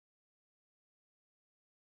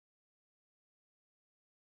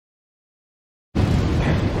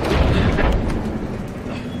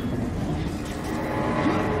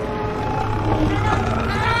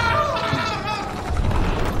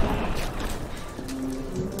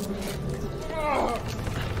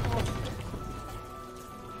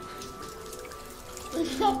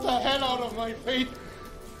chop the hell out of my feet.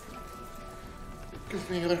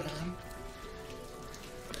 Give me your hand.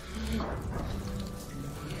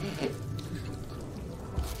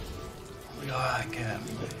 We all right,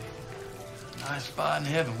 Captain. Nice spot in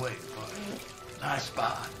heavyweight for you. Nice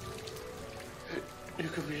spot. You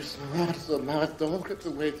could be as mad as a mad dog at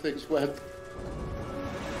the way things went.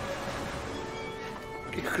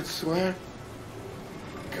 You could swear,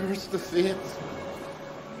 curse the fates.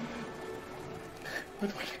 But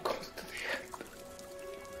when it comes to the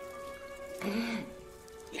end,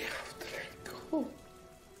 you have to let go.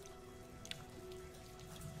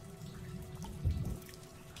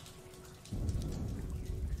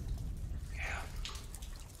 Yeah.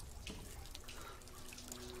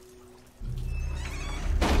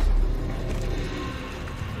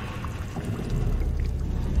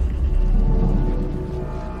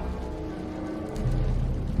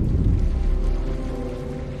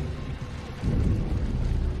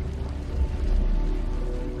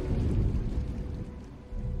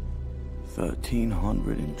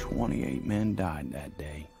 $1,328 men died that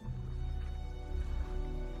day.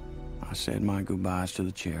 I said my goodbyes to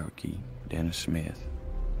the Cherokee, Dennis Smith,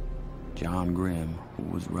 John Grimm, who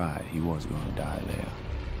was right, he was going to die there.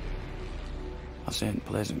 I sent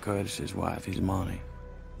Pleasant Curtis's wife his money.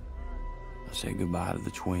 I said goodbye to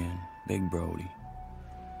the twin, Big Brody,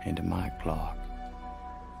 and to Mike Clark,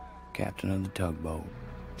 captain of the tugboat,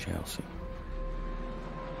 Chelsea.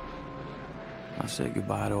 I said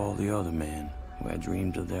goodbye to all the other men who had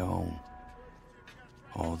dreams of their own.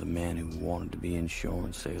 All the men who wanted to be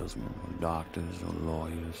insurance salesmen, or doctors, or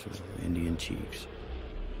lawyers, or Indian chiefs.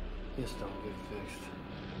 This don't get fixed.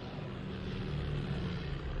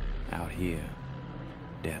 Out here,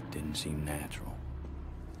 death didn't seem natural.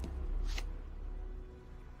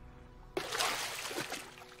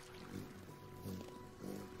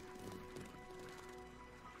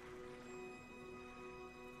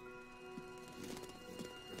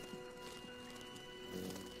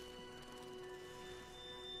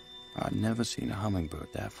 I'd never seen a hummingbird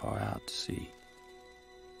that far out to sea,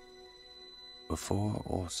 before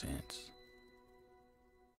or since.